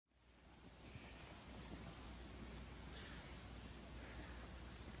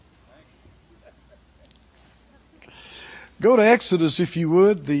Go to Exodus, if you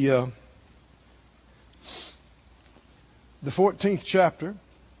would, the 14th chapter.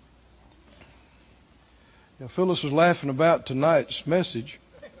 Now, Phyllis was laughing about tonight's message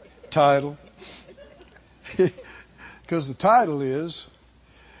title because the title is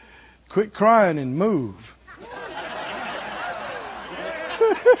 "Quit Crying and Move."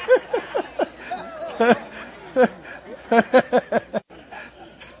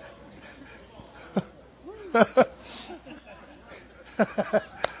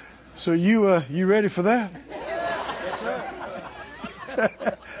 So you ready for that? Yes, sir.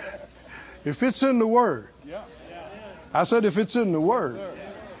 If it's in the Word, I said if it's in the Word,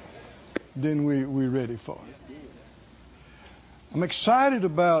 then we're ready for it. I'm excited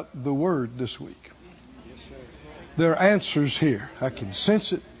about the Word this week. There are answers here. I can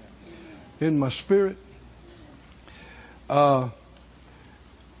sense it in my spirit.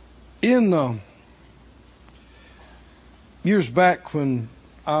 In years back when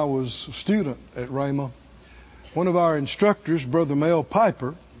I was a student at Rhema, one of our instructors, Brother Mel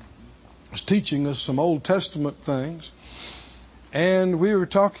Piper, was teaching us some Old Testament things. And we were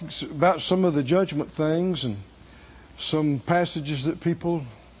talking about some of the judgment things and some passages that people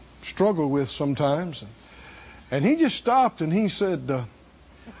struggle with sometimes. And he just stopped and he said,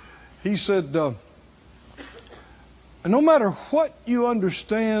 no matter what you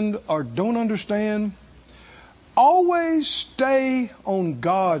understand or don't understand, always stay on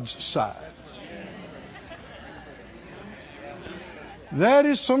God's side. That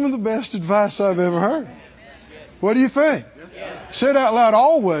is some of the best advice I've ever heard. What do you think? Say it out loud.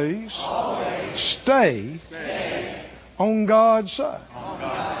 Always stay on God's side.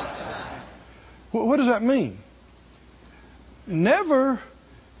 What does that mean? Never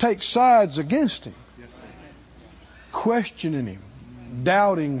take sides against Him. Questioning Him.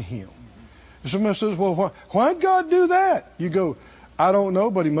 Doubting Him. If somebody says, well, why did God do that? You go, I don't know,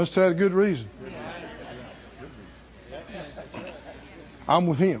 but He must have had a good reason. I'm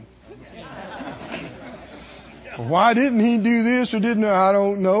with Him. Why didn't He do this or didn't? I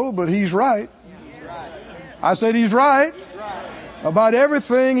don't know, but He's right. I said He's right. About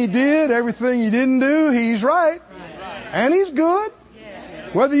everything He did, everything He didn't do, He's right. And He's good.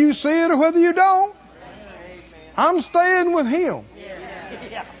 Whether you see it or whether you don't. I'm staying with Him.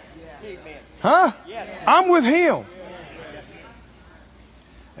 Huh? I'm with Him.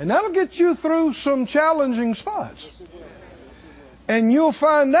 And that'll get you through some challenging spots. And you'll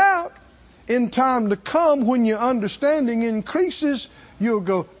find out in time to come when your understanding increases, you'll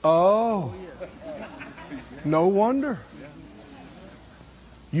go, oh, no wonder.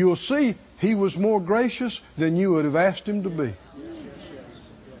 You'll see He was more gracious than you would have asked Him to be.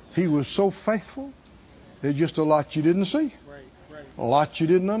 He was so faithful. There's just a lot you didn't see. A lot you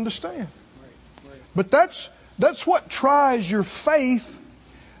didn't understand. But that's what tries your faith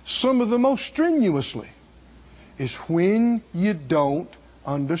some of the most strenuously, is when you don't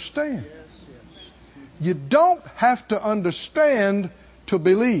understand. You don't have to understand to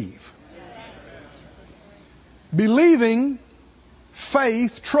believe. Believing,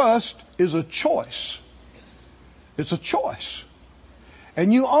 faith, trust is a choice. It's a choice.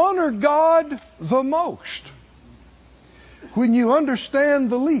 And you honor God the most when you understand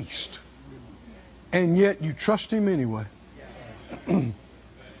the least. And yet you trust Him anyway.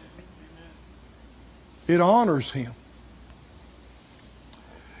 It honors Him.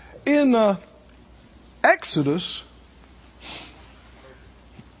 In Exodus,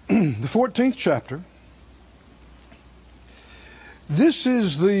 the 14th chapter, this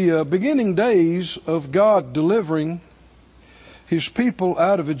is the beginning days of God delivering His people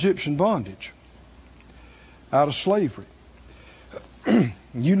out of Egyptian bondage, out of slavery.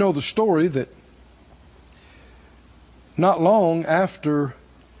 You know the story that not long after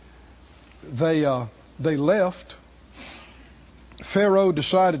they left, Pharaoh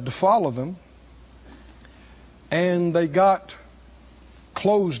decided to follow them, and they got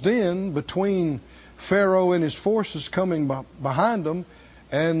closed in between Pharaoh and his forces coming behind them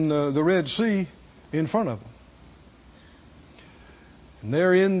and the Red Sea in front of them. And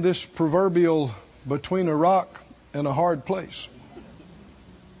they're in this proverbial between a rock and a hard place.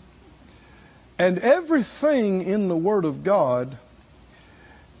 And everything in the Word of God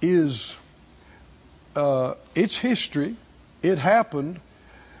is, it's history. It happened.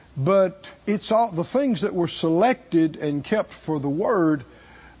 But it's all the things that were selected and kept for the Word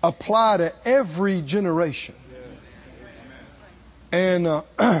apply to every generation. And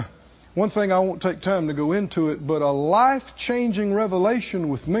one thing, I won't take time to go into it, but a life-changing revelation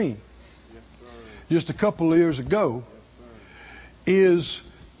with me just a couple of years ago is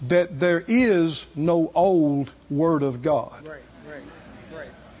that there is no old Word of God. Right.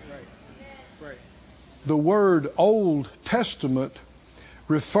 The word Old Testament,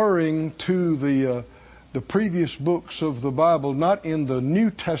 referring to the previous books of the Bible, not in the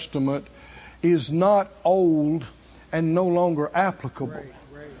New Testament, is not old and no longer applicable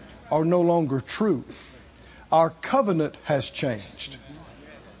or no longer true. Our covenant has changed.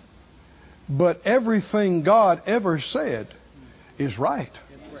 But everything God ever said is right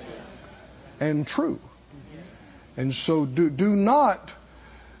and true. And so do not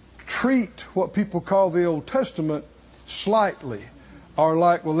treat what people call the Old Testament slightly, or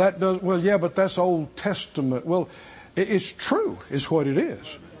like, but that's Old Testament. Well, it's true, is what it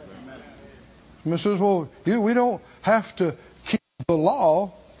is. And it says, we don't have to keep the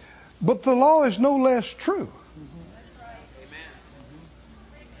law, but the law is no less true.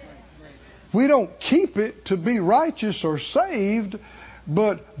 We don't keep it to be righteous or saved,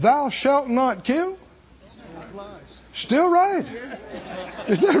 but thou shalt not kill. Still right.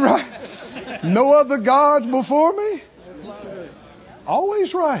 Is that right? No other gods before me?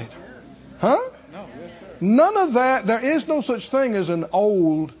 Always right. Huh? None of that. There is no such thing as an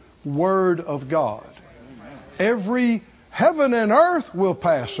old Word of God. Every heaven and earth will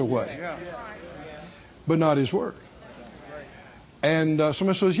pass away, but not His Word. And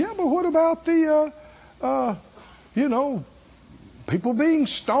somebody says, but what about the, people being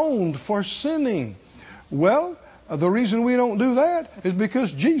stoned for sinning? Well, the reason we don't do that is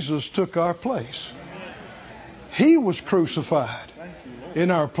because Jesus took our place. He was crucified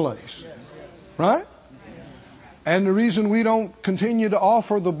in our place. Right? And the reason we don't continue to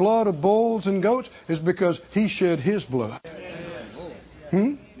offer the blood of bulls and goats is because He shed His blood.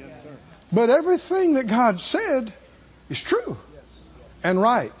 But everything that God said is true and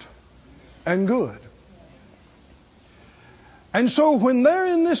right and good. And so when they're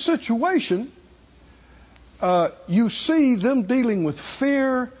in this situation, you see them dealing with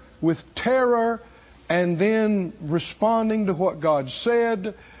fear, with terror, and then responding to what God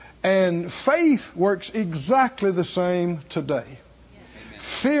said. And faith works exactly the same today.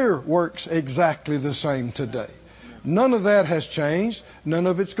 Fear works exactly the same today. None of that has changed. None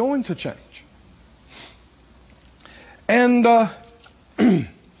of it's going to change. And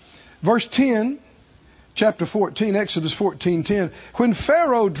verse 10, chapter 14, Exodus 14:10, when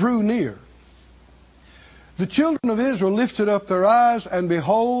Pharaoh drew near, the children of Israel lifted up their eyes, and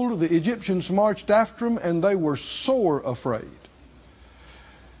behold, the Egyptians marched after them, and they were sore afraid.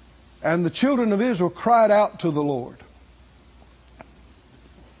 And the children of Israel cried out to the Lord.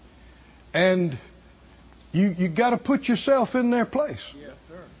 And you got to put yourself in their place. Yes,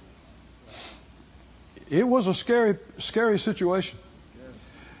 sir. It was a scary situation.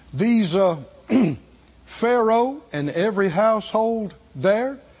 These Pharaoh and every household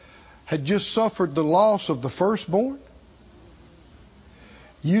there had just suffered the loss of the firstborn.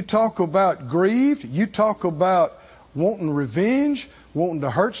 You talk about grieved. You talk about wanting revenge, wanting to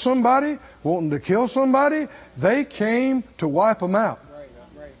hurt somebody, wanting to kill somebody. They came to wipe them out.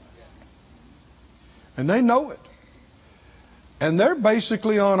 Right. And they know it. And they're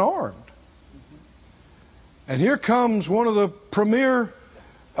basically unarmed. And here comes one of the premier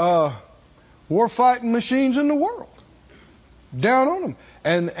war-fighting machines in the world down on them.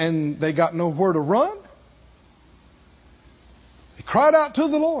 And they got nowhere to run. They cried out to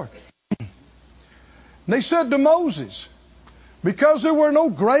the Lord. And they said to Moses, because there were no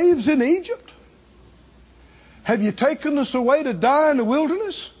graves in Egypt, have you taken us away to die in the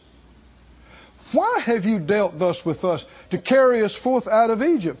wilderness? Why have you dealt thus with us to carry us forth out of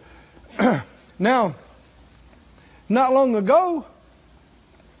Egypt? Now, not long ago,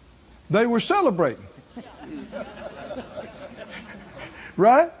 they were celebrating.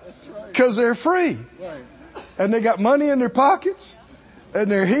 Right? Because they're free. And they got money in their pockets.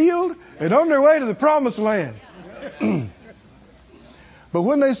 And they're healed. And on their way to the promised land. But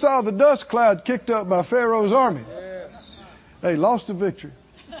when they saw the dust cloud kicked up by Pharaoh's army, they lost the victory.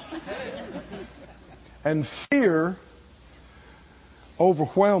 And fear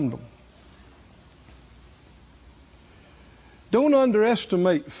overwhelmed them. Don't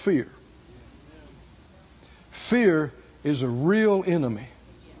underestimate fear. Fear is a real enemy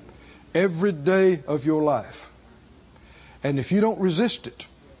every day of your life. And if you don't resist it,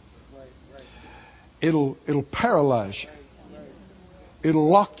 it'll paralyze you. It'll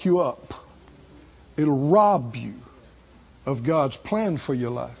lock you up. It'll rob you of God's plan for your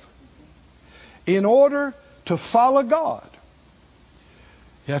life. In order to follow God,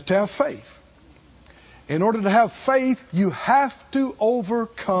 you have to have faith. In order to have faith, you have to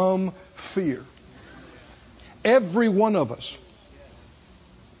overcome fear. Every one of us.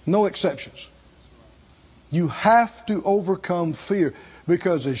 No exceptions. You have to overcome fear,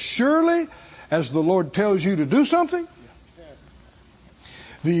 because as surely as the Lord tells you to do something,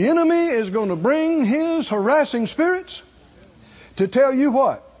 the enemy is going to bring his harassing spirits to tell you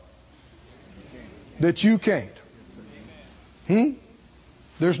what? That you can't.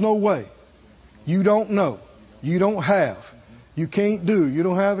 There's no way. You don't know. You don't have. You can't do. You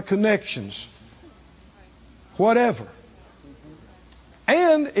don't have the connections. Whatever.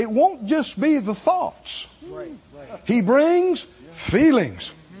 And it won't just be the thoughts. He brings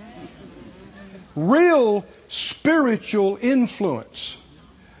feelings. Real spiritual influence.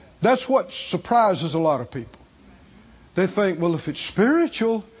 That's what surprises a lot of people. They think, well, if it's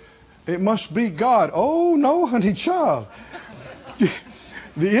spiritual, it must be God. Oh, no, honey child.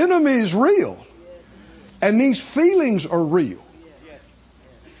 The enemy is real. And these feelings are real.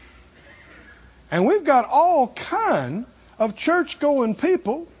 And we've got all kind of church-going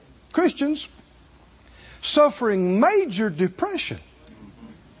people, Christians, suffering major depression.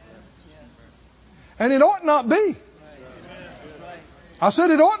 And it ought not be. I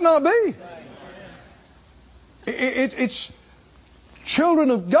said it ought not be. It's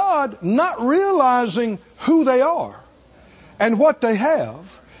children of God not realizing who they are and what they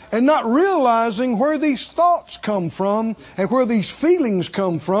have, and not realizing where these thoughts come from and where these feelings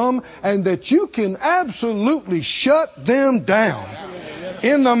come from, and that you can absolutely shut them down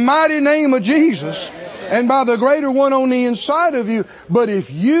in the mighty name of Jesus and by the greater one on the inside of you. But if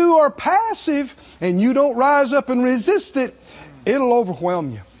you are passive and you don't rise up and resist it, it'll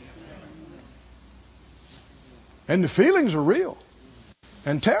overwhelm you. And the feelings are real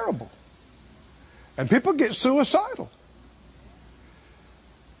and terrible. And people get suicidal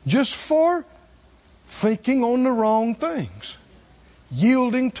just for thinking on the wrong things,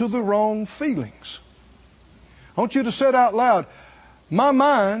 yielding to the wrong feelings. I want you to say it out loud. My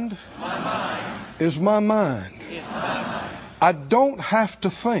mind is my mind. I don't have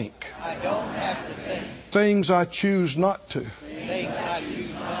to think things I choose not to.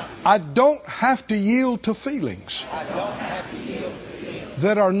 I don't have to yield to feelings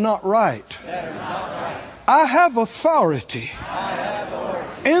that are not right. I have authority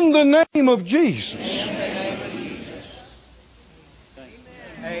in the name of Jesus.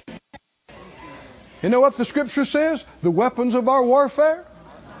 You know what the scripture says? The weapons of our warfare?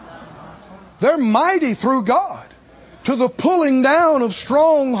 They're mighty through God to the pulling down of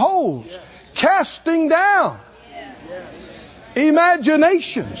strongholds, casting down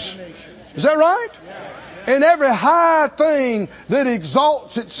imaginations. Is that right? And every high thing that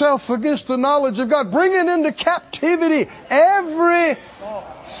exalts itself against the knowledge of God, bringing into captivity every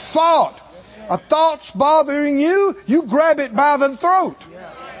thought. A thought's bothering you, you grab it by the throat.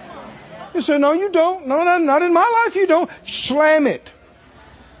 You say, no, you don't. No, not in my life, you don't. Slam it.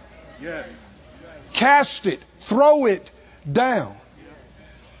 Yes. Cast it. Throw it down.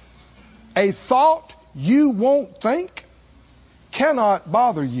 A thought you won't think cannot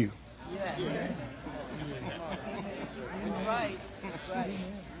bother you.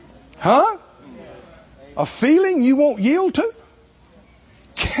 Huh? A feeling you won't yield to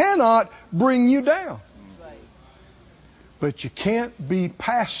cannot bring you down. But you can't be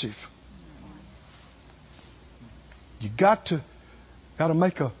passive. You got to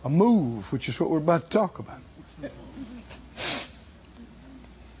make a move, which is what we're about to talk about.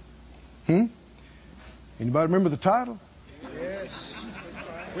 Anybody remember the title? Yes.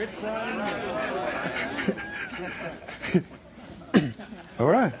 Quit crying. All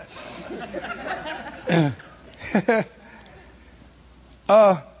right.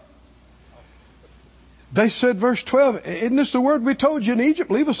 They said, verse 12, isn't this the word we told you in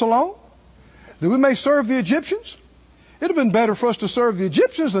Egypt? Leave us alone, that we may serve the Egyptians. It'd have been better for us to serve the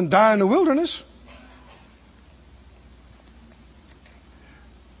Egyptians than die in the wilderness.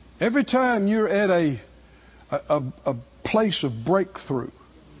 Every time you're at a place of breakthrough,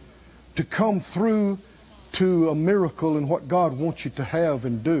 to come through to a miracle in what God wants you to have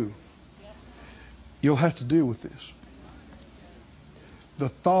and do, you'll have to deal with this. The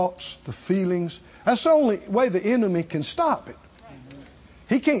thoughts, the feelings. That's the only way the enemy can stop it.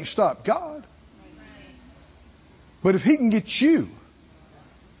 He can't stop God. But if he can get you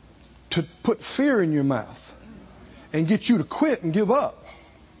to put fear in your mouth and get you to quit and give up,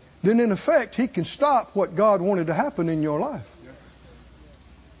 then in effect he can stop what God wanted to happen in your life.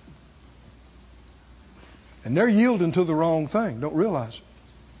 And they're yielding to the wrong thing. Don't realize it.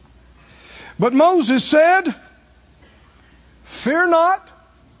 But Moses said, fear not,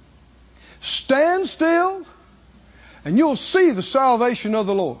 stand still, and you'll see the salvation of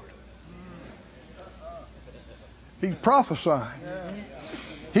the Lord. He's prophesying.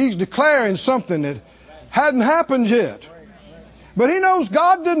 He's declaring something that hadn't happened yet. But he knows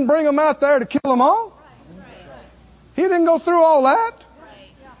God didn't bring them out there to kill them all. He didn't go through all that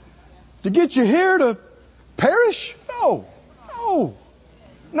to get you here to perish.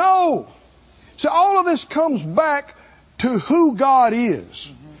 No. So all of this comes back to who God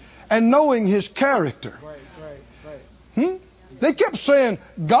is and knowing His character. They kept saying,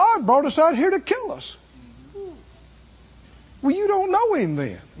 God brought us out here to kill us. Well, you don't know Him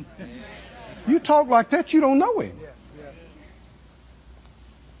then. You talk like that, you don't know Him.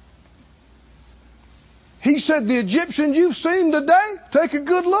 He said, the Egyptians you've seen today, take a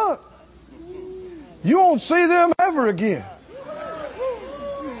good look. You won't see them ever again.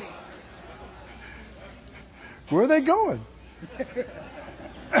 Where are they going?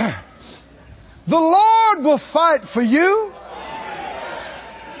 The Lord will fight for you.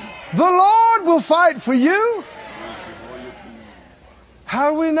 The Lord will fight for you.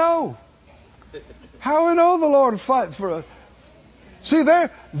 How do we know? How do we know the Lord will fight for us? See, they're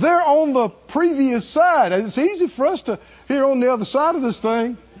on the previous side. It's easy for us to, here on the other side of this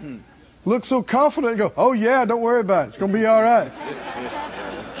thing, look so confident and go, oh yeah, don't worry about it. It's going to be all right.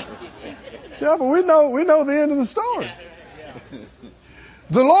 Yeah, but we know the end of the story.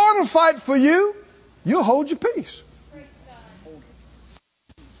 The Lord will fight for you. You'll hold your peace.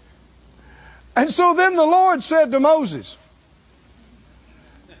 And so then the Lord said to Moses,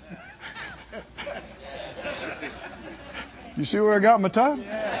 you see where I got my time?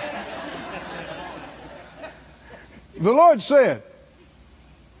 The Lord said,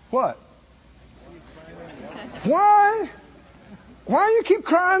 what? Why you keep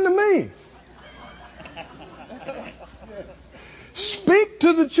crying to me? Speak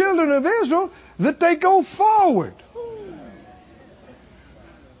to the children of Israel that they go forward.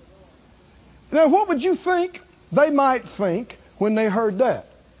 Now, what would you think they might think when they heard that?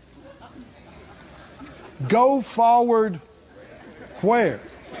 Go forward where?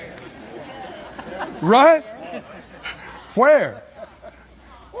 Right? Where?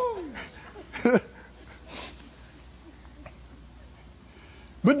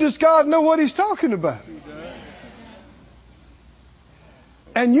 But does God know what He's talking about?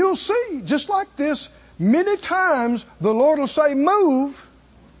 And you'll see, just like this, many times the Lord will say, move,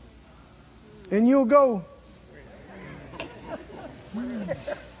 and you'll go,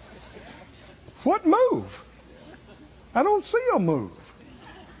 what move? I don't see a move.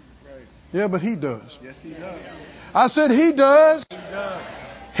 Yeah, but He does. Yes, He does. I said He does.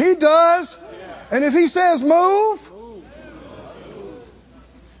 He does. And if He says move,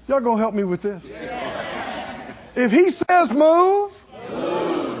 y'all gonna help me with this? If He says move,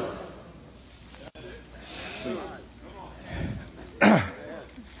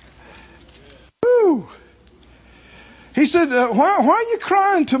 He said, why are you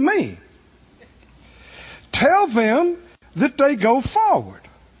crying to me? Tell them that they go forward.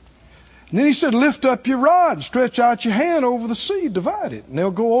 And then He said, lift up your rod and stretch out your hand over the sea, divide it, and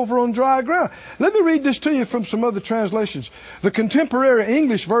they'll go over on dry ground. Let me read this to you from some other translations. The Contemporary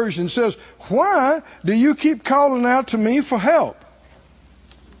English Version says, why do you keep calling out to me for help?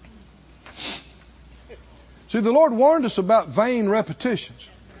 See, the Lord warned us about vain repetitions.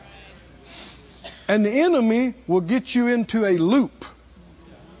 And the enemy will get you into a loop.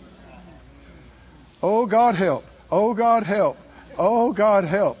 Oh, God help. Oh, God help. Oh, God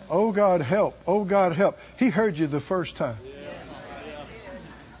help. Oh, God help. Oh, God help. He heard you the first time.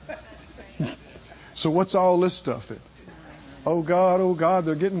 So what's all this stuff then? Oh, God,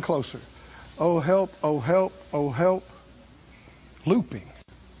 they're getting closer. Oh, help. Oh, help. Oh, help. Looping.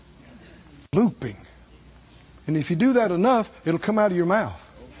 And if you do that enough, it'll come out of your mouth.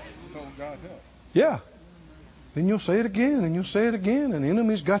 Oh, God help. Yeah. Then you'll say it again, and you'll say it again, and the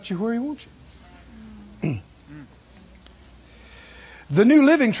enemy's got you where he wants you. The New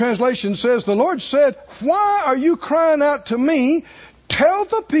Living Translation says, the Lord said, why are you crying out to me? Tell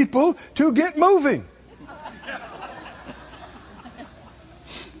the people to get moving.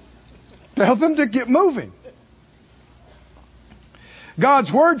 Tell them to get moving.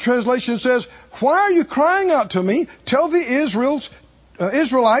 God's Word Translation says, why are you crying out to me? Tell the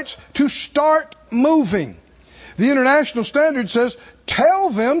Israelites to start moving. The International Standard says,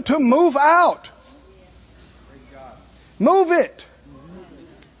 tell them to move out. Move it.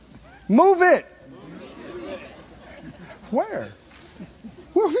 Move it. Where?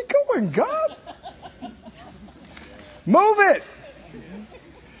 Where are we going, God? Move it.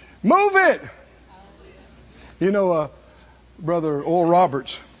 Move it. You know, Brother Oral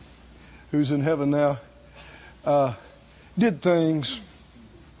Roberts, who's in heaven now, did things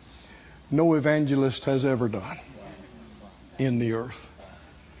no evangelist has ever done in the earth.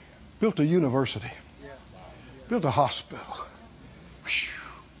 built a university, built a hospital.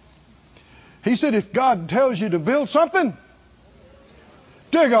 He said, if God tells you to build something,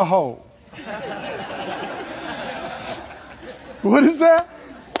 dig a hole. What is that?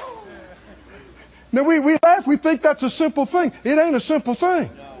 Now we laugh, we think that's a simple thing. It ain't a simple thing.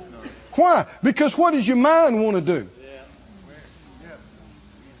 Why? Because what does your mind want to do?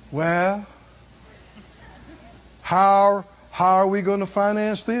 Well, how are we going to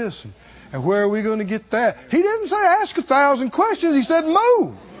finance this? And where are we going to get that? He didn't say ask 1,000 questions. He said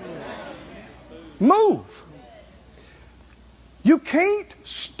move. Move. You can't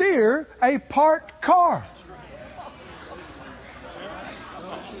steer a parked car.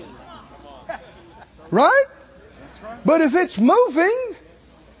 Right? But if it's moving,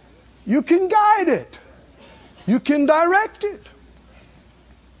 you can guide it. You can direct it.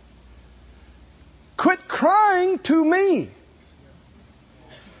 Quit crying to me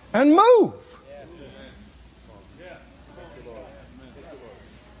and move.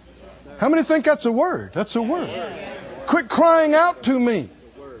 How many think that's a word? That's a word. Quit crying out to me.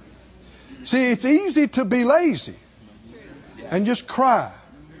 See, it's easy to be lazy and just cry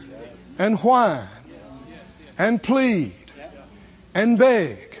and whine and plead and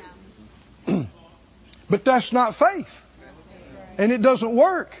beg. But that's not faith. And it doesn't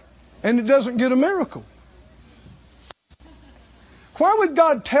work. And it doesn't get a miracle. Why would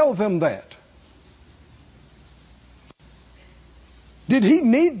God tell them that? Did He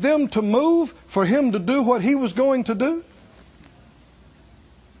need them to move for Him to do what He was going to do?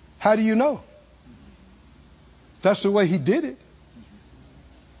 How do you know? That's the way He did it.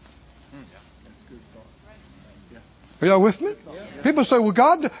 Are y'all with me? People say, well,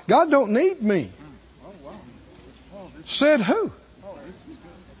 God don't need me. Said who?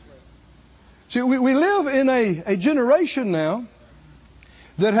 See, we live in a generation now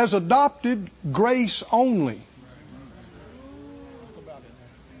that has adopted grace only.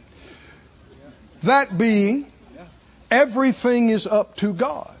 That being, everything is up to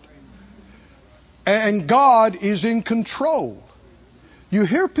God. And God is in control. You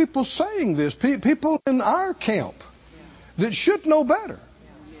hear people saying this, people in our camp that should know better.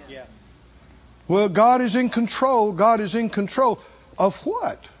 Well, God is in control. God is in control of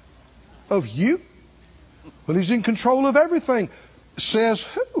what? Of you? Well, He's in control of everything. Says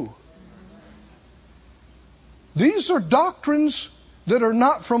who? These are doctrines that are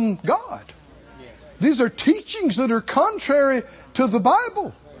not from God. These are teachings that are contrary to the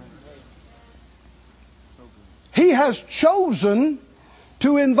Bible. He has chosen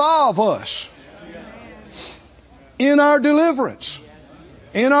to involve us in our deliverance,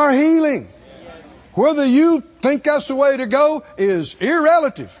 in our healing. Whether you think that's the way to go is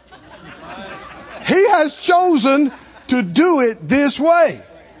irrelative. He has chosen to do it this way.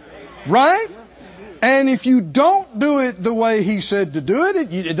 Right? And if you don't do it the way He said to do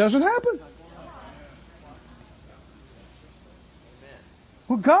it, it doesn't happen.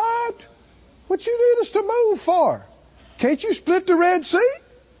 Well, God, what you need us to move for? Can't you split the Red Sea?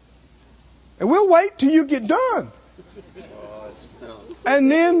 And we'll wait till you get done.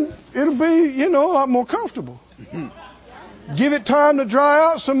 And then it'll be, a lot more comfortable. Give it time to dry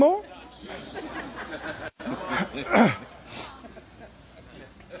out some more.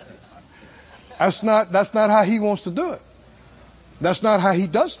 That's not how He wants to do it. That's not how He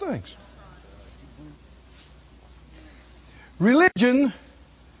does things. Religion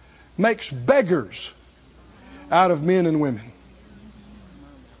makes beggars out of men and women.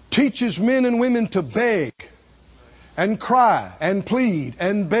 Teaches men and women to beg and cry and plead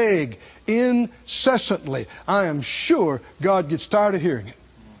and beg incessantly. I am sure God gets tired of hearing it.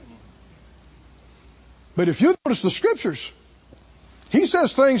 But if you notice the Scriptures, He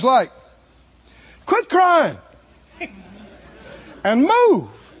says things like, quit crying and move.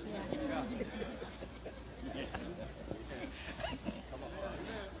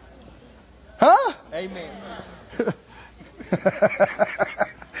 Huh? Amen.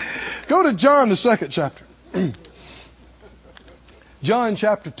 Go to John, the 2nd chapter. John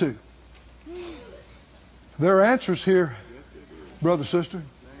chapter 2. There are answers here, brother, sister.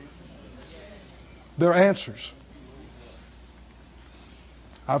 There are answers.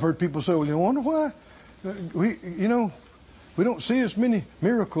 I've heard people say, well, you wonder why we don't see as many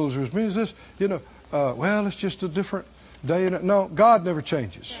miracles or as many as this. Well, it's just a different day. No, God never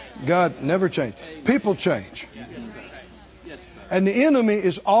changes. God never changes. People change. And the enemy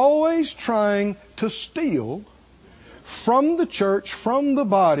is always trying to steal from the church, from the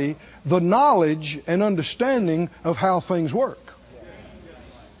body, the knowledge and understanding of how things work.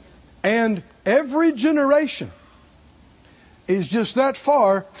 And every generation is just that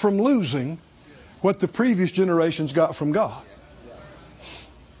far from losing what the previous generations got from God.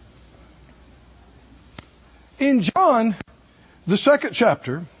 In John, the 2nd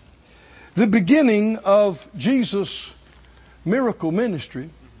chapter, the beginning of Jesus' miracle ministry,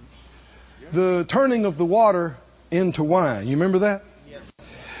 the turning of the water into wine. You remember that? Yes.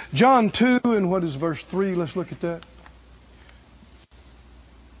 John 2 and what is verse 3? Let's look at that.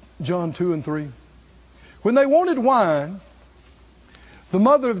 John 2 and 3. When they wanted wine, the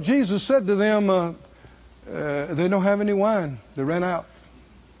mother of Jesus said to them, they don't have any wine. They ran out.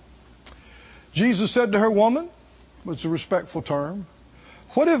 Jesus said to her, woman, it's a respectful term,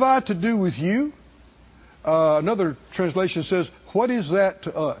 what have I to do with you? Another translation says, what is that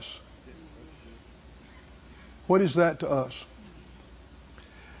to us? What is that to us?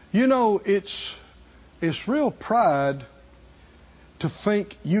 You know, it's real pride to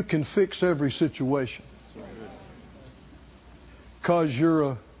think you can fix every situation because you're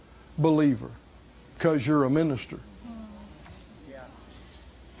a believer, because you're a minister.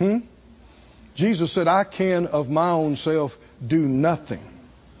 Jesus said, I can of my own self do nothing.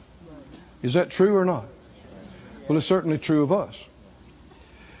 Is that true or not? Well, it's certainly true of us.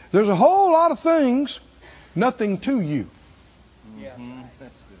 There's a whole lot of things, nothing to you.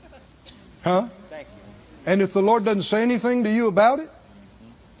 Huh? And if the Lord doesn't say anything to you about it,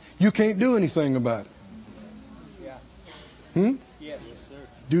 you can't do anything about it.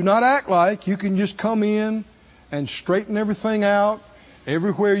 Do not act like you can just come in and straighten everything out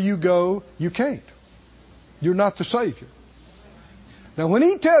everywhere you go. You can't. You're not the Savior. Now, when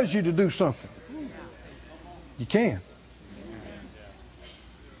He tells you to do something, you can.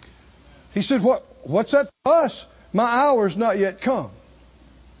 He said, what's that to us? My hour's not yet come.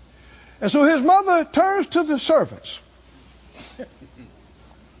 And so his mother turns to the servants.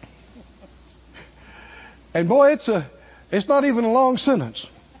 And boy, it's not even a long sentence.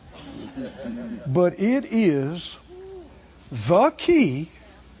 But it is the key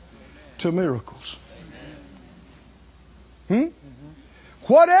to miracles.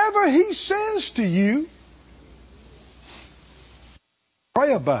 Whatever He says to you,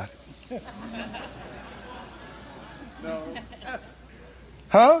 pray about it. No.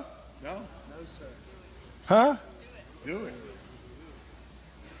 Huh? No. No, sir. Huh? Do it.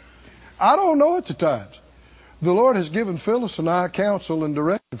 I don't know at the times. The Lord has given Phyllis and I counsel and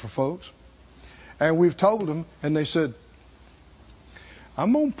direction for folks. And we've told them, and they said,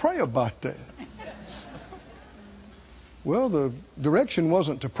 I'm going to pray about that. Well, the direction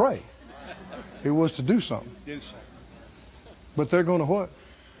wasn't to pray. It was to do something. But they're going to what?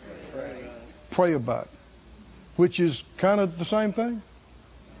 Pray about it. Which is kind of the same thing?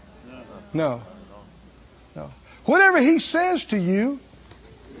 No. Whatever He says to you,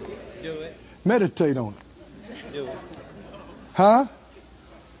 Do it. meditate on it. Do it. Huh?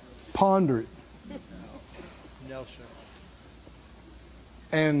 Ponder it. No, sir.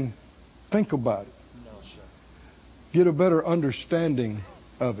 And think about it. No, sir. Get a better understanding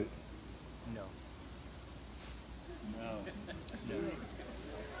of it. No. No.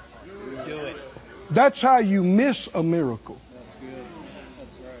 Do it. That's how you miss a miracle. That's good.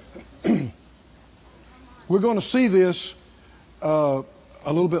 That's right. We're going to see this a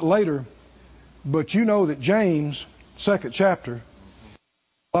little bit later, but you know that James, 2nd chapter,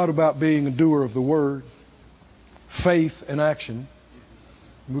 a lot about being a doer of the word, faith and action.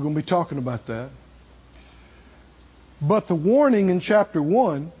 We're going to be talking about that. But the warning in chapter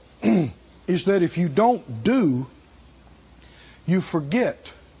 1 is that if you don't do, you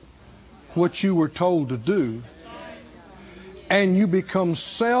forget what you were told to do, and you become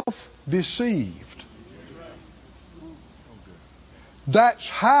self-deceived. That's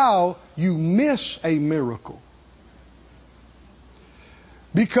how you miss a miracle.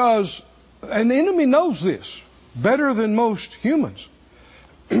 Because, and the enemy knows this better than most humans.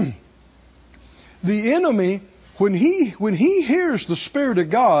 The enemy, when he hears the Spirit of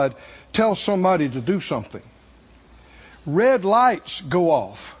God tell somebody to do something, red lights go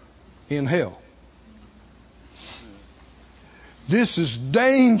off in hell. This is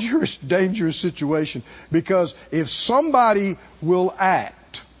dangerous situation, because if somebody will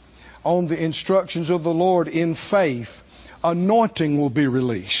act on the instructions of the Lord in faith, anointing will be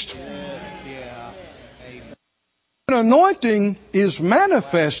released. When anointing is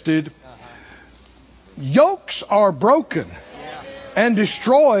manifested, yokes are broken and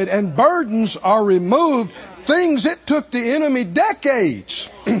destroyed, and burdens are removed. Things it took the enemy decades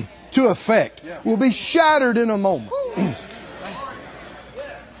to effect will be shattered in a moment.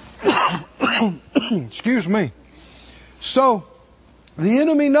 Excuse me. So the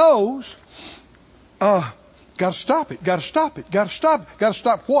enemy knows, God Got to stop it. Got to stop it. Got to stop it. Got to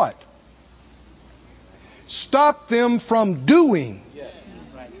stop what? Stop them from doing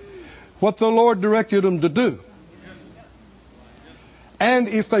what the Lord directed them to do. And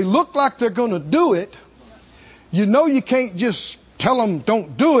if they look like they're going to do it, you know you can't just tell them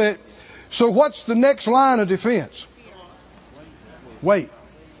don't do it. So what's the next line of defense? Wait.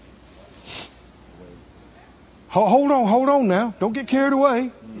 Hold on now. Don't get carried away.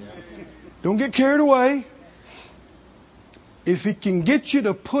 Don't get carried away. If it can get you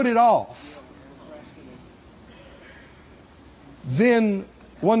to put it off, then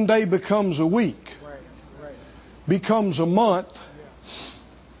one day becomes a week, becomes a month,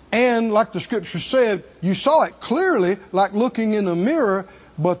 and like the scripture said, you saw it clearly like looking in a mirror,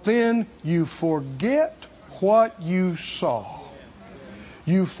 but then you forget what you saw.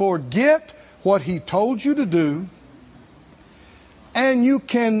 You forget what He told you to do, and you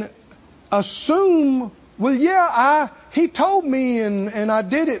can assume, well, yeah, He told me and I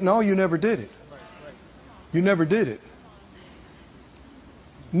did it. No, you never did it. You never did it.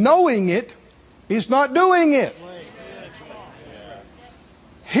 Knowing it is not doing it.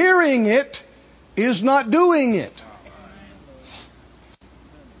 Hearing it is not doing it.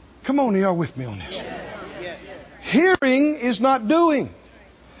 Come on, y'all with me on this. Hearing is not doing.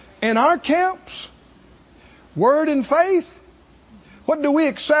 In our camps, word and faith, what do we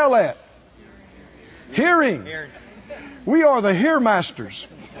excel at? Hearing. We are the hear masters.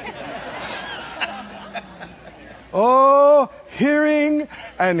 Oh, hearing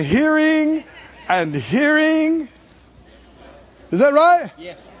and hearing and hearing. Is that right?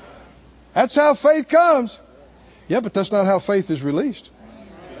 Yeah. That's how faith comes. Yeah, but that's not how faith is released.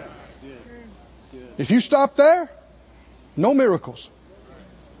 It's good. It's good. If you stop there, no miracles.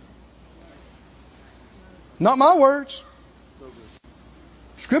 Not my words. So good.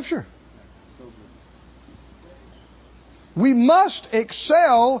 Scripture. So good. We must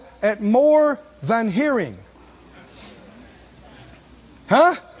excel at more than hearing.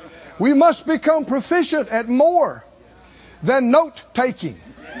 Huh? We must become proficient at more than note taking.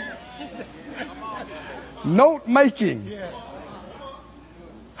 Note making.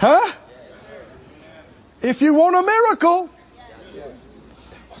 Huh? If you want a miracle,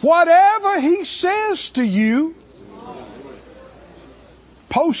 whatever He says to you,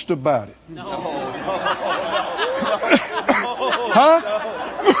 post about it. Huh?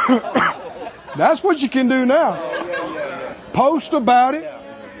 That's what you can do now. Post about it.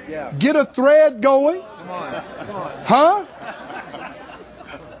 Get a thread going. Huh?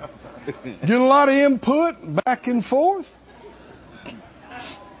 Get a lot of input back and forth. Is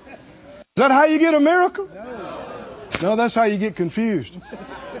that how you get a miracle? No, that's how you get confused.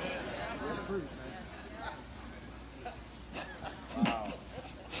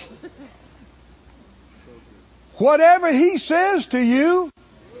 Whatever He says to you.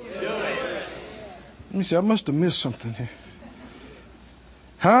 Let me see, I must have missed something here.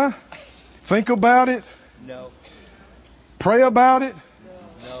 Huh? Think about it. No. Pray about it.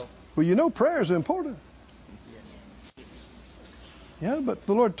 No. Well, you know prayer is important. Yeah, but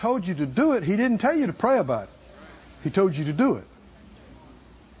the Lord told you to do it. He didn't tell you to pray about it. He told you to do it.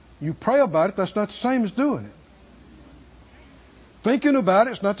 You pray about it, that's not the same as doing it. Thinking about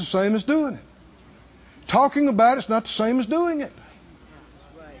it, it's not the same as doing it. Talking about it's not the same as doing it.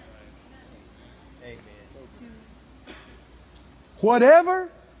 Amen. Whatever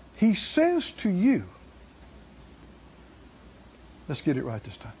He says to you, let's get it right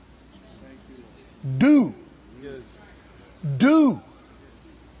this time. Do. Do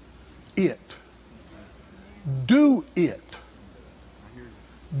it. Do it.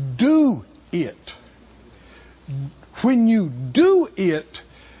 Do it. When you do it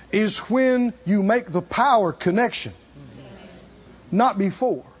is when you make the power connection. Not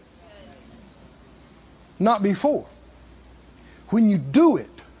before. Not before. When you do it.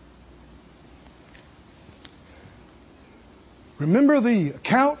 Remember the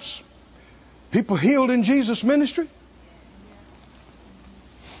accounts? People healed in Jesus' ministry?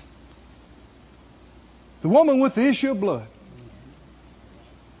 The woman with the issue of blood.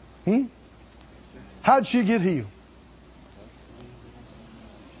 How'd she get healed?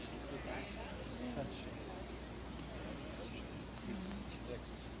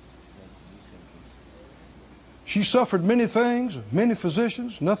 She suffered many things, many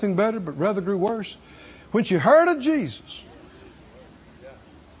physicians, nothing better, but rather grew worse. When she heard of Jesus,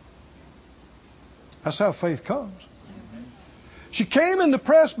 that's how faith comes. She came in the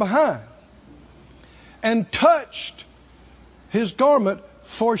press behind and touched His garment,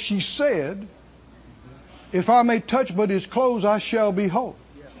 for she said, if I may touch but His clothes, I shall be whole.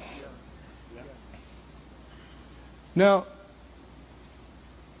 Now,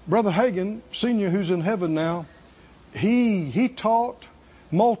 Brother Hagin, Senior, who's in heaven now, he taught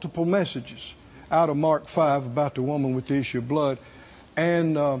multiple messages out of Mark 5 about the woman with the issue of blood.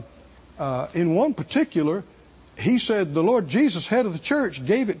 And in one particular, he said the Lord Jesus, head of the church,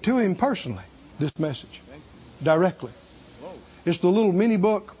 gave it to him personally, this message, directly. It's the little mini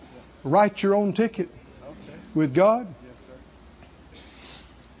book, Write Your Own Ticket with God.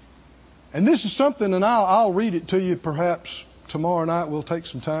 And this is something, and I'll read it to you perhaps tomorrow night. We'll take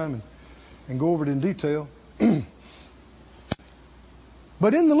some time and go over it in detail.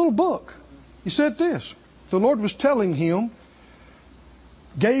 But in the little book, he said this. The Lord was telling him,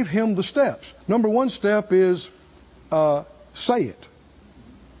 gave him the steps. Number one step is say it,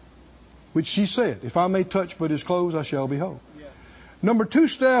 which she said, if I may touch but his clothes, I shall be whole. Yeah. Number two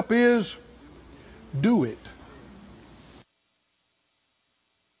step is do it.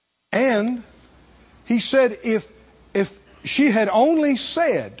 And he said if she had only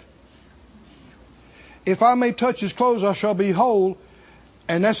said, if I may touch his clothes, I shall be whole,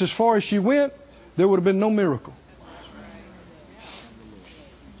 and that's as far as she went, there would have been no miracle.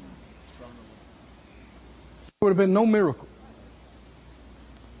 There would have been no miracle.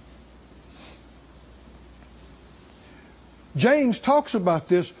 James talks about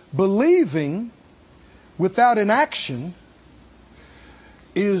this. Believing without an action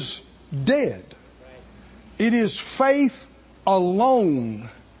is dead. It is faith alone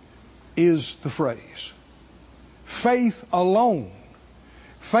is the phrase. Faith alone.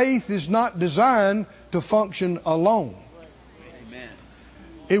 Faith is not designed to function alone. Amen.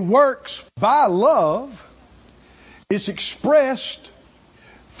 It works by love. It's expressed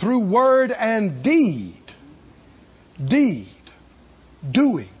through word and deed. Deed.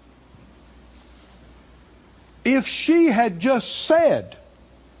 Doing. If she had just said,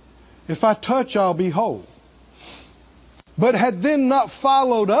 if I touch, I'll be whole, but had then not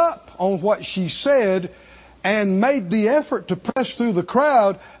followed up on what she said and made the effort to press through the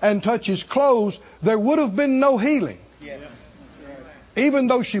crowd and touch his clothes, there would have been no healing. Yes. Even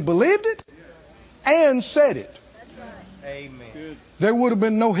though she believed it and said it. Amen. There would have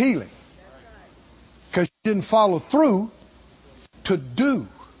been no healing. Because she didn't follow through to do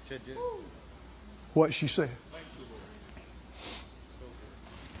what she said.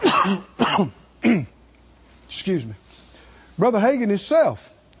 Excuse me. Brother Hagin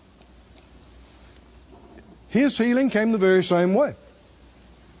himself, his healing came the very same way.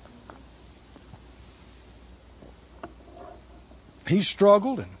 He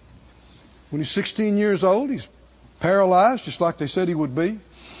struggled, and when he's 16 years old, he's paralyzed, just like they said he would be.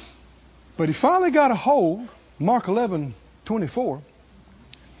 But he finally got a hold, Mark 11:24,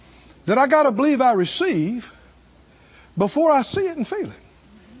 that I got to believe I receive before I see it and feel it.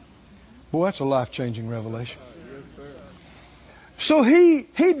 Boy, that's a life-changing revelation. Yes, sir. So he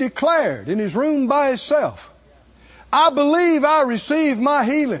declared in his room by himself, I believe I receive my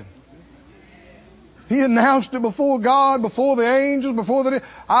healing. He announced it before God, before the angels, before the...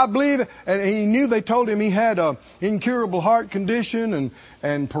 I believe it. And he knew they told him he had an incurable heart condition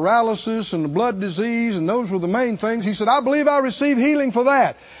and paralysis and blood disease, and those were the main things. He said, I believe I receive healing for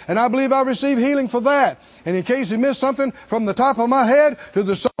that. And I believe I receive healing for that. And in case he missed something, from the top of my head to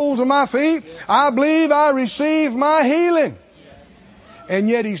the soles of my feet, I believe I receive my healing. And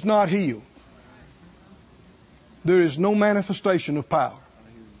yet he's not healed. There is no manifestation of power.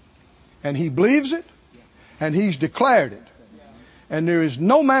 And he believes it. And he's declared it. And there is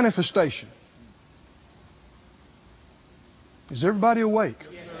no manifestation. Is everybody awake?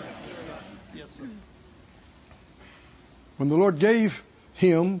 Yes, sir. When the Lord gave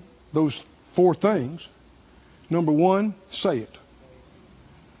him those 4 things, number 1, say it.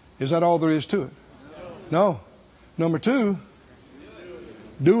 Is that all there is to it? No. Number 2,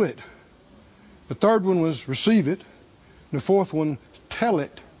 do it. The third one was receive it. The fourth one, tell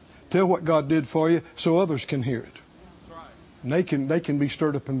it. Tell what God did for you so others can hear it. And they can be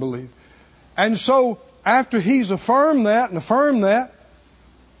stirred up and believe. And so after he's affirmed that,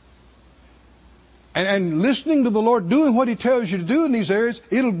 and listening to the Lord, doing what he tells you to do in these areas,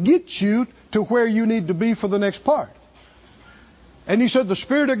 it'll get you to where you need to be for the next part. And he said the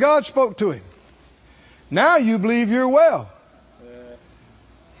Spirit of God spoke to him. Now you believe you're well.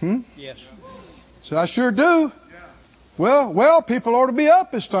 Yes. He said, I sure do. Well, people ought to be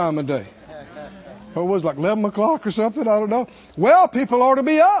up this time of day. What was it, like 11 o'clock or something? I don't know. Well, people ought to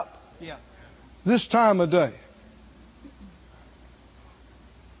be up this time of day.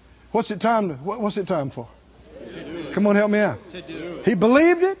 What's it time for? Come on, help me out. To do. He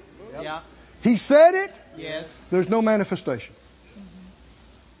believed it. Yeah. He said it. Yes. There's no manifestation.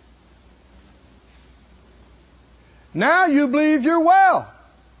 Now you believe you're well.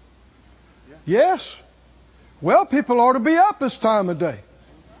 Yes. Well, people ought to be up this time of day.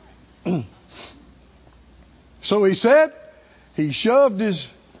 So he said, he shoved his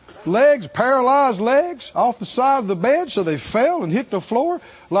legs, paralyzed legs, off the side of the bed so they fell and hit the floor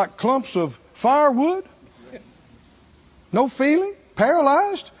like clumps of firewood. No feeling,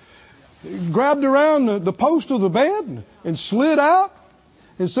 paralyzed. He grabbed around the post of the bed and slid out.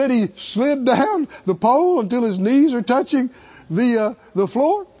 And said he slid down the pole until his knees are touching the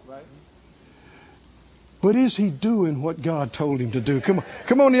floor. But is he doing what God told him to do?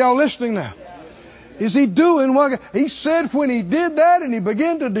 Come on, y'all listening now. Is he doing what he said when he did that and he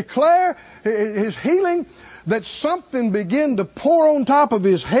began to declare his healing, that something began to pour on top of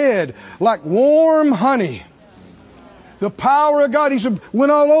his head like warm honey. The power of God, he said,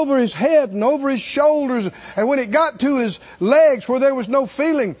 went all over his head and over his shoulders. And when it got to his legs where there was no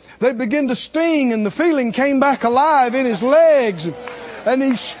feeling, they began to sting and the feeling came back alive in his legs. And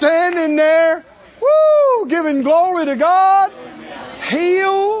he's standing there, woo, giving glory to God,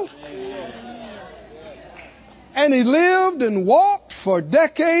 healed. And he lived and walked for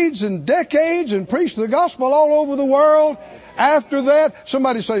decades and decades and preached the gospel all over the world. After that,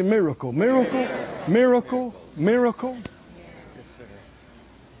 somebody say miracle, miracle, miracle, miracle.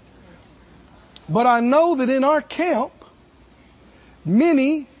 But I know that in our camp,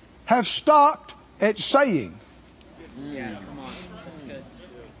 many have stopped at saying. Yeah, come on. That's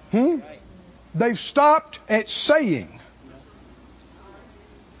good. They've stopped at saying.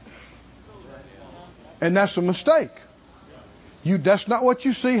 And that's a mistake. That's not what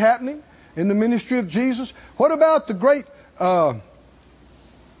you see happening in the ministry of Jesus. What about the great 11th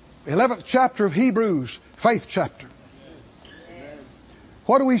chapter of Hebrews, faith chapter?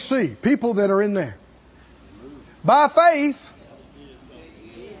 What do we see? People that are in there. By faith.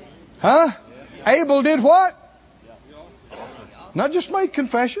 Abel did what? Not just made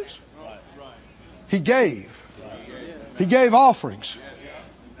confessions. He gave. He gave offerings.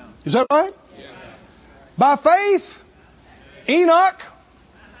 Is that right? By faith, Enoch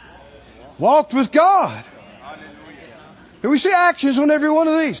walked with God. Do we see actions on every one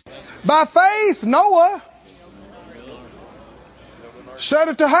of these? By faith, Noah sat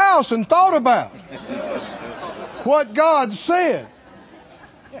at the house and thought about what God said.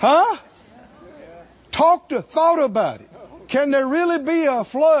 Thought about it. Can there really be a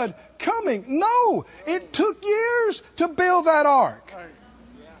flood coming? No. It took years to build that ark.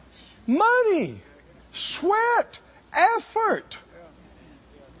 Money, sweat, effort.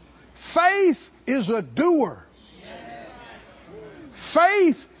 Faith is a doer.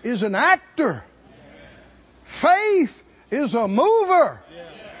 Faith is an actor. Faith is a mover.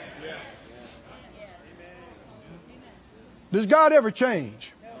 Does God ever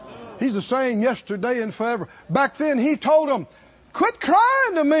change? He's the same yesterday and forever. Back then he told them, quit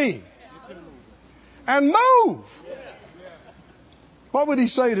crying to me and move. What would he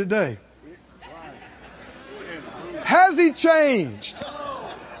say today? Has he changed?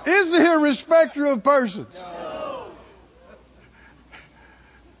 Is he a respecter of persons?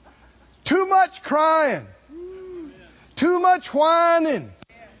 Too much crying. Too much whining.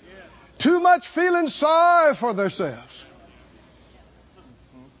 Too much feeling sorry for themselves.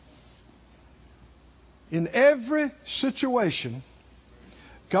 In every situation,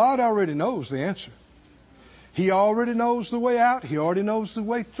 God already knows the answer. He already knows the way out. He already knows the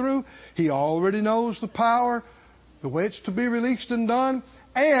way through. He already knows the power, the way it's to be released and done.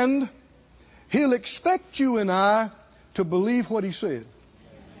 And He'll expect you and I to believe what He said.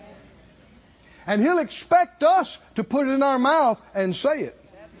 And He'll expect us to put it in our mouth and say it.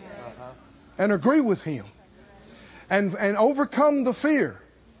 And agree with Him. And overcome the fear.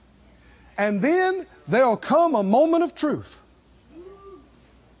 And then there'll come a moment of truth.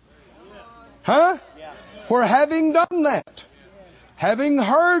 Where having done that, having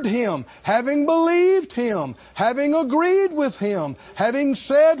heard Him, having believed Him, having agreed with Him, having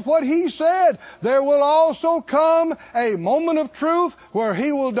said what He said, there will also come a moment of truth where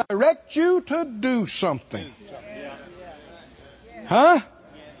He will direct you to do something.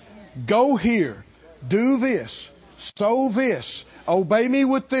 Go here. Do this. Sow this. Obey me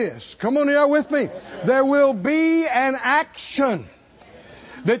with this. Come on, y'all with me. There will be an action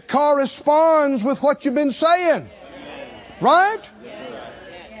that corresponds with what you've been saying. Right?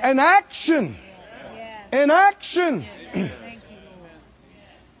 An action. An action.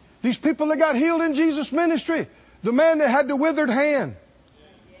 These people that got healed in Jesus' ministry. The man that had the withered hand.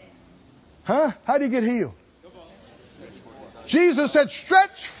 How did he get healed? Jesus said,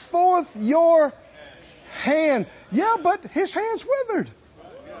 stretch forth your hand. Yeah, but his hand's withered.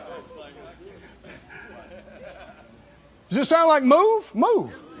 Does it sound like move?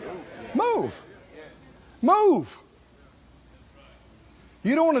 Move. Move. Move.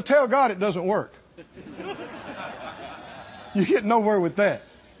 You don't want to tell God it doesn't work. You get nowhere with that.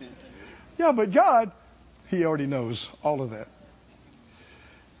 Yeah, but God, He already knows all of that.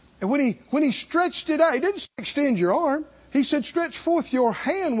 And when he stretched it out, He didn't say extend your arm. He said stretch forth your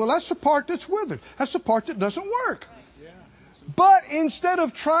hand. Well, that's the part that's withered. That's the part that doesn't work. But instead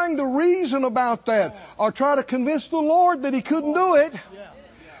of trying to reason about that or try to convince the Lord that He couldn't do it,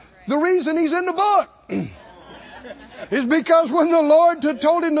 the reason He's in the book is because when the Lord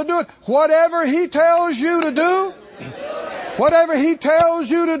told him to do it, whatever He tells you to do, whatever He tells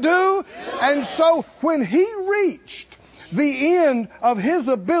you to do. And so when he reached the end of his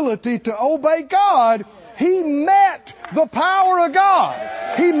ability to obey God, he met the power of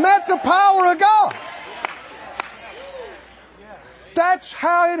God. He met the power of God. That's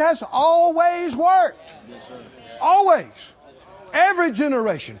how it has always worked. Always. Every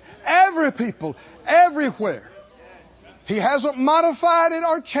generation, every people, everywhere. He hasn't modified it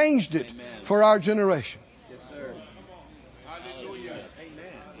or changed it for our generation. Yes, sir. Hallelujah.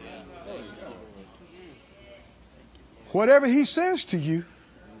 Amen. Whatever He says to you,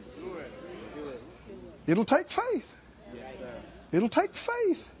 it'll take faith. Yes, sir. It'll take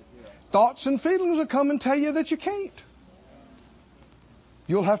faith. Thoughts and feelings will come and tell you that you can't.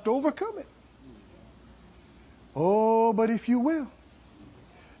 You'll have to overcome it. Oh, but if you will,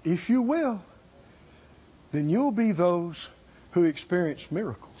 then you'll be those who experience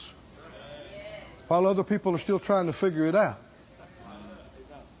miracles. While other people are still trying to figure it out,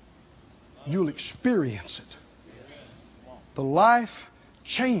 you'll experience it. The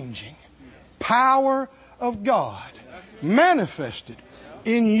life-changing power of God manifested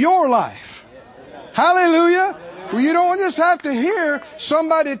in your life. Hallelujah. Well, you don't just have to hear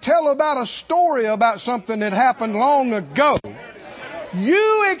somebody tell about a story about something that happened long ago.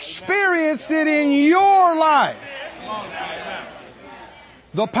 You experienced it in your life.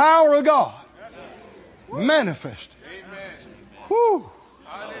 The power of God manifested. Whew.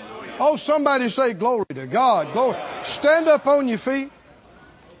 Oh, somebody say glory to God. Glory. Stand up on your feet.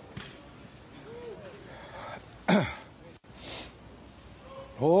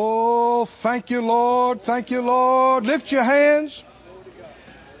 Oh, thank you, Lord. Thank you, Lord. Lift your hands.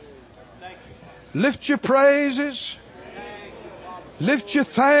 Lift your praises. Lift your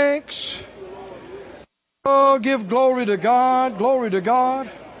thanks. Oh, give glory to God. Glory to God.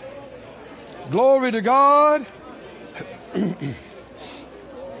 Glory to God.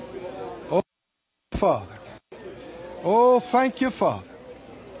 Oh, Father. Oh, thank you, Father.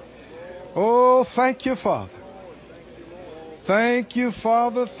 Oh, thank you, Father. Thank you,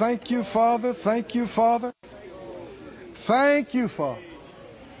 Father. Thank you, Father. Thank you, Father. Thank you, Father.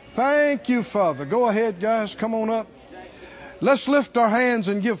 Thank you, Father. Go ahead, guys. Come on up. Let's lift our hands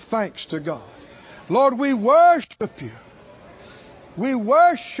and give thanks to God. Lord, we worship you. We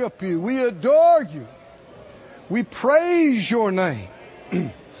worship you. We adore you. We praise your name.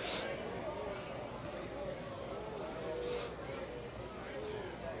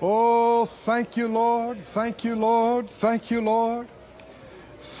 Oh, thank you, Lord. Thank you, Lord. Thank you, Lord.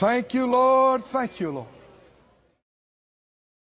 Thank you, Lord. Thank you, Lord.